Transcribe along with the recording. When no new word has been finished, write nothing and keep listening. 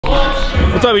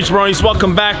What's up, Bronies?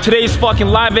 Welcome back. Today's fucking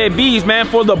live at B's, man,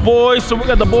 for the boys. So we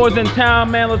got the boys in town,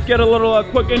 man. Let's get a little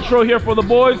quick intro here for the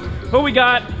boys. Who we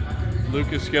got?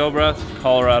 Lucas Scalebreath,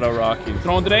 Colorado Rockies.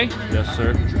 Throwing today? Yes,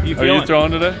 sir. Are you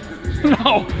throwing today?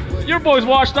 No. Your boy's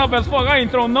washed up as fuck. I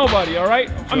ain't throwing nobody, all right?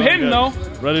 I'm hitting, though.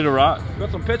 Ready to rock.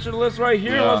 Got some picture lists right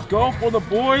here. Yeah. Let's go for the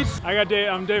boys. I'm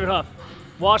David Huff.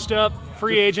 Washed up,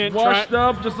 free agent. Washed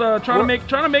up, just trying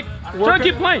to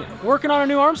keep playing. Working on a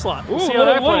new arm slot. Ooh, see how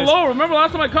that plays. Low. Remember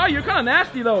last time I caught you? You're kind of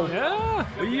nasty though.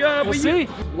 Yeah. We'll see.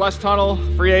 West Tunnel,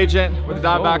 free agent with the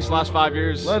Diamondbacks the last 5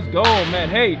 years. Let's go, man.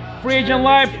 Hey, free agent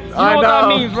life. You know what that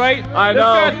means, right? I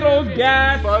know. This guy throws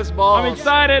gas. Fuzzballs. I'm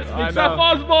excited.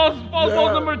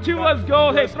 Fuzzballs number 2. Let's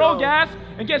go. Hey, throw gas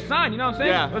and get signed. You know what I'm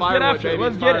saying? Yeah. Let's get after it.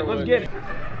 Let's get it. Let's get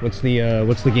it.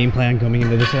 What's the game plan coming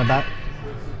into this at bat?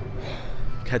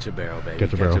 Catch a barrel, baby.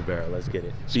 Catch a barrel. Let's get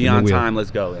it. Be on time.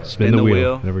 Let's go. Yeah. Spin the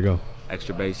wheel. There we go.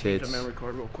 Extra base hits. Memory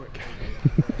card real quick.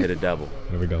 Hit a double.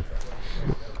 There we go.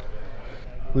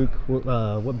 Luke,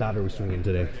 what batter are we swinging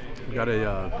today? We got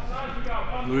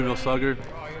a Louisville Slugger,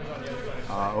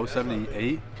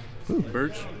 078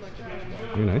 Birch.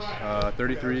 Very nice.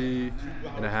 33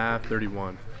 and a half,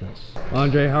 31. Nice.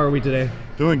 Andre, how are we today?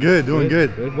 Doing good, doing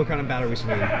good. What kind of batter are we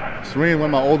swinging? Swinging one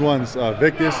of my old ones,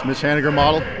 Victus, Mitch Haniger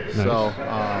model. Nice. So,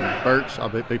 Birch,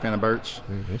 I'm a big fan of Birch.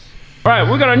 Nice. All right,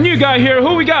 we got a new guy here.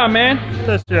 Who we got, man?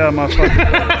 That's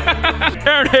motherfucker.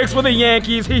 Aaron Hicks with the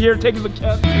Yankees. He here taking the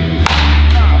catch.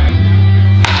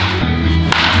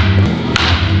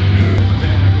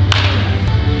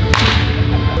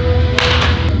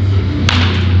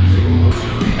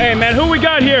 Hey man, who we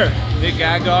got here? Nick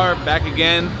Agar, back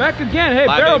again. Back again. Hey,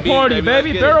 barrel party,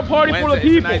 baby. Barrel party for the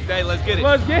people. Nice day. Let's get it.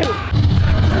 Let's get it.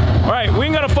 All right, we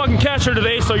ain't got a fucking catcher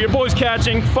today, so your boy's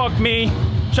catching. Fuck me.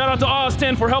 Shout out to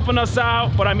Austin for helping us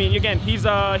out. But I mean, again, he's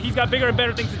got bigger and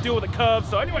better things to do with the Cubs.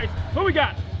 So anyways, who we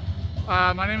got?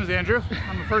 My name is Andrew.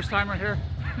 I'm a first timer here.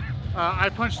 I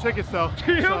punch tickets though.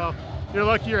 So you're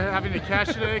lucky you're having to cash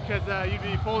today because you'd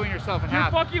be folding yourself in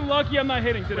half. You're fucking lucky I'm not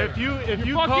hitting today. If you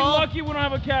fucking call, lucky we don't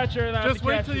have a catcher. And just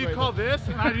wait till you call this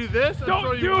and I do this.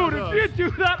 Don't, dude, if you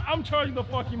do that, I'm charging the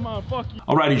fucking mom. Fuck you.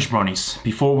 Alrighty, jabronis.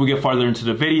 Before we get farther into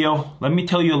the video, let me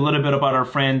tell you a little bit about our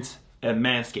friends at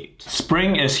Manscaped.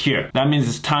 Spring is here. That means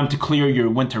it's time to clear your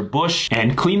winter bush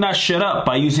and clean that shit up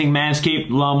by using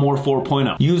Manscaped Lawnmower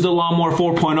 4.0. Use the Lawnmower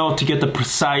 4.0 to get the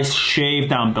precise shave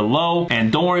down below,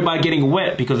 and don't worry about getting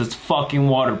wet because it's fucking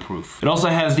waterproof. It also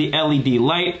has the LED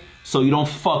light so you don't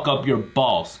fuck up your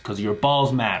balls, because your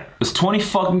balls matter. It's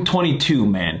 2022,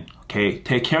 man. Okay,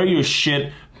 take care of your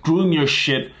shit, groom your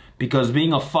shit, because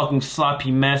being a fucking sloppy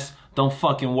mess don't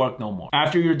fucking work no more.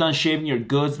 After you're done shaving your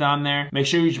goods down there, make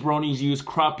sure you jabronis use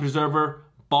crop preserver,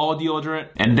 ball deodorant,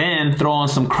 and then throw on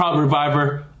some crop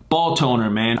reviver ball toner,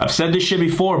 man. I've said this shit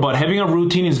before, but having a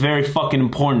routine is very fucking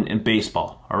important in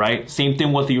baseball, all right? Same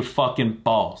thing with your fucking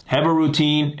balls. Have a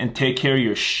routine and take care of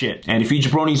your shit. And if you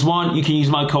jabronis want, you can use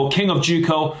my code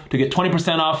KingofJuco to get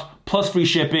 20% off plus free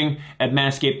shipping at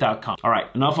manscaped.com. All right,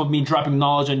 enough of me dropping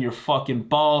knowledge on your fucking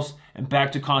balls and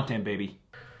back to content, baby.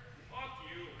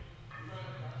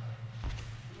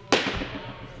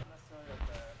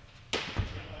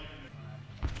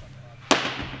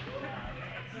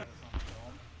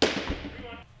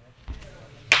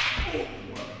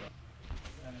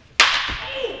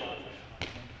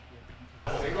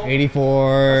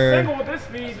 84. Single with this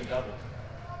speed.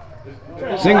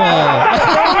 Single.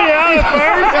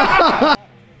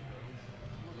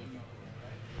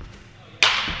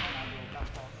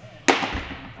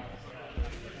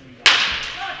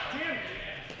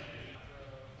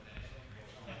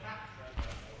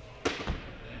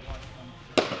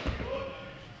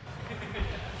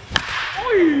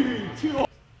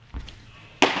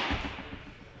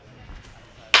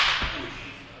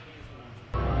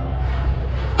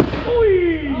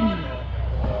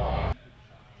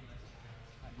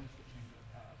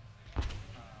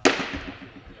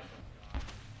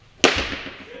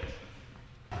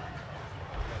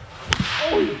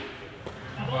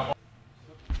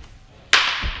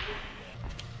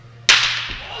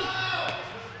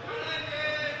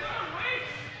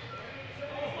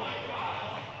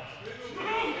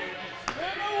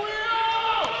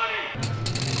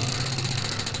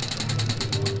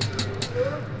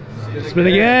 Spin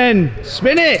again!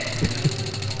 Spin it!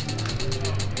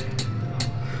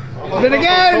 Spin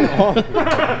again! How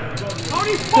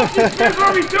many fucking spins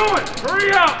are we doing?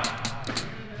 Hurry up!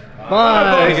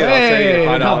 5. Hey,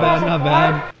 not bad, not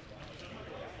bad.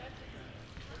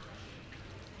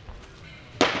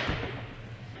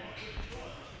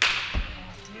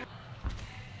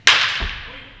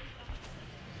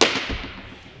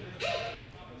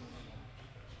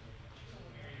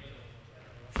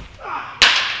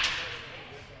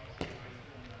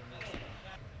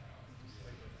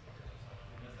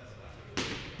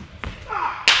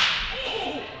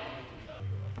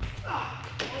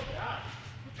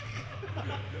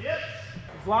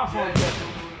 Last one.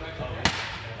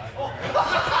 What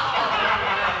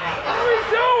are we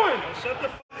doing? Shut the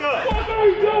fuck up. What are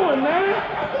we doing,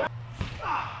 man?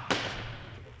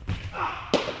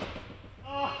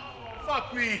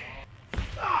 Fuck me.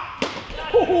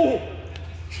 Ooh.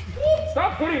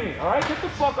 Stop hitting me, alright? Get the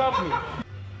fuck off me.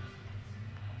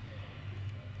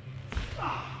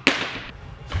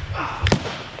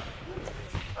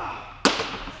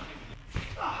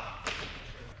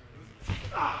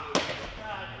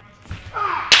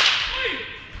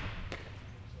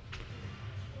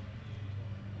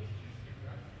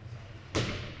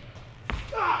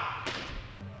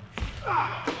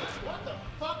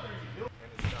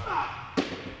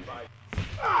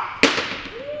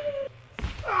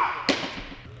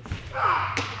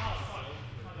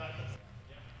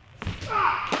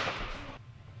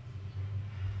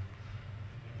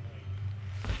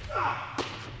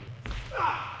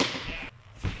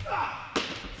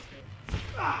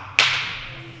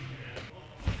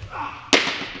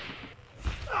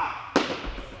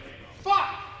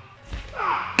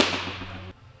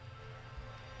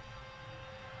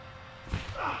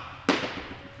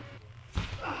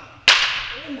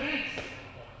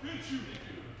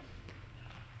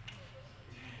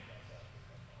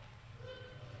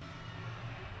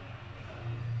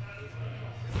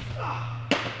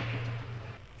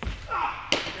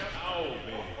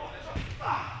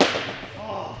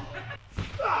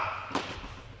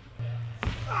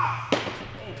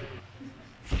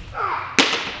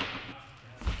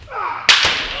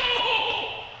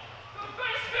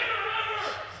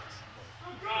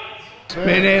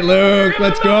 Spin it, Luke.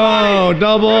 Let's go.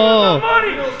 Double.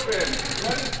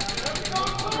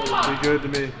 Be good to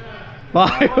me.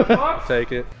 5.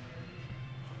 Take it.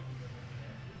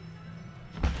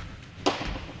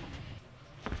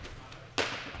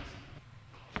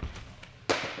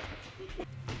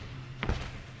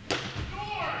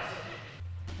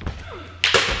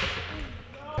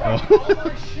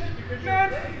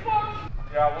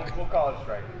 Yeah, we'll call it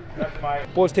strike. That's my.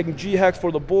 Boys taking G-Hacks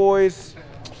for the boys.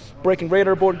 Breaking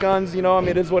radar board guns, you know, I mean,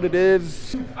 it is what it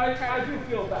is. I do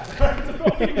feel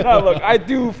bad. Look, I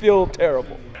do feel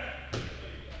terrible.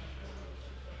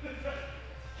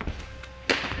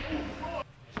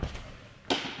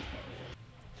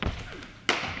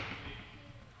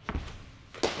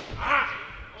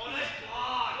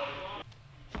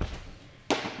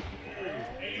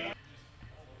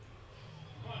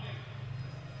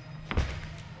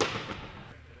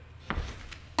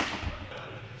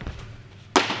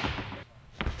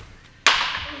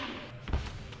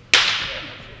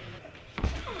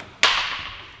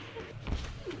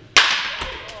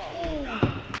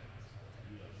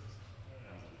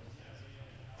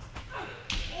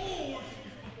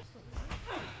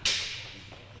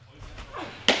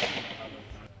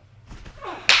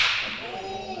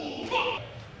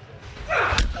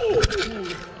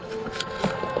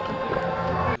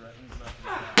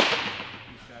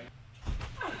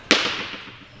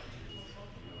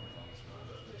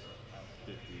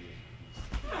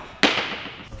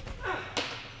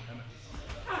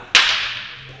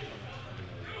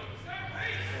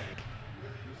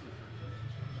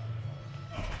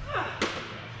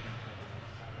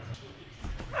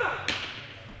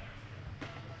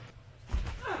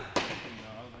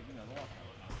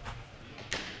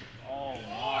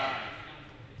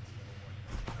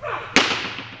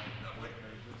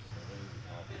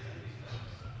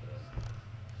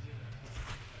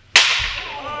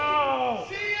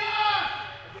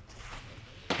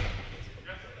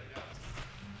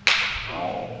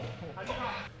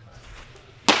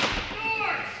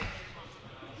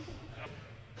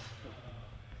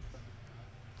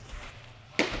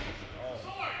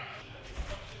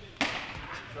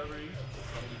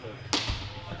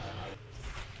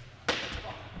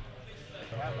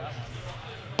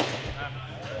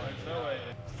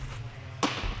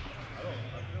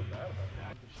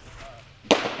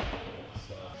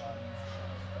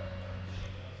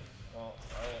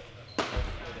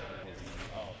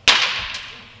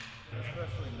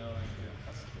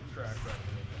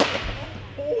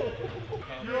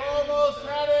 You almost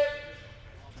had it.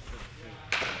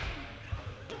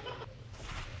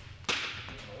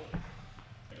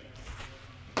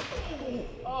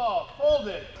 Oh, fold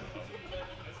it.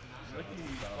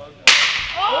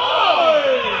 Oh!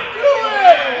 Do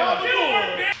it!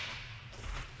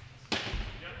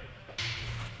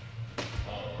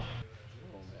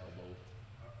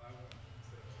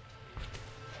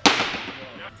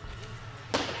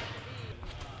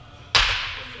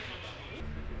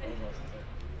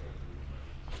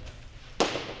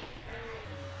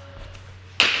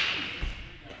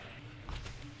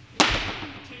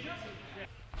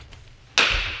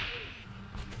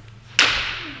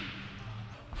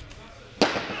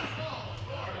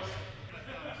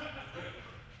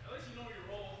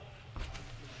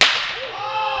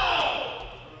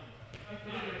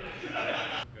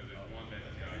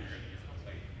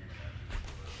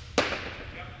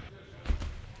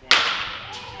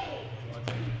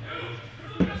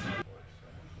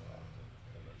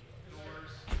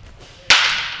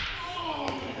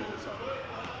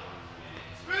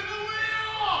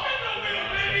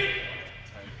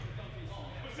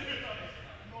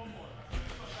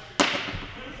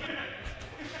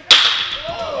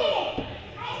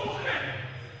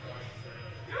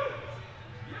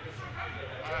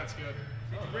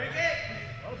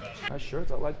 Nice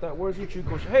shirts, I like that. Where's your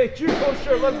Juco shirt? Hey, Juco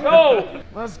shirt, let's go!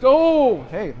 Let's go!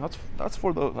 Hey,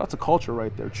 that's a culture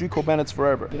right there. Juco Bennett's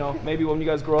forever. You know, maybe when you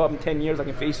guys grow up in 10 years, I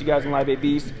can face you guys in live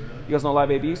ABs. You guys know live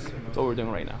ABs? That's what we're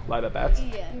doing right now, live at bats.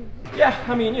 Yeah,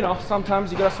 I mean, you know,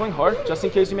 sometimes you gotta swing hard just in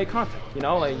case you make contact. You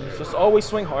know, like, just always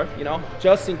swing hard, you know,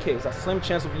 just in case. A slim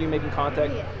chance of you making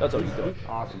contact, that's all you do.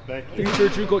 Awesome, thank you. Future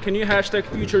Juco, can you hashtag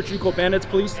future Juco Bandits,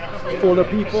 please? For the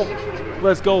people.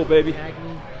 Let's go, baby.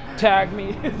 Tag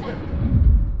me.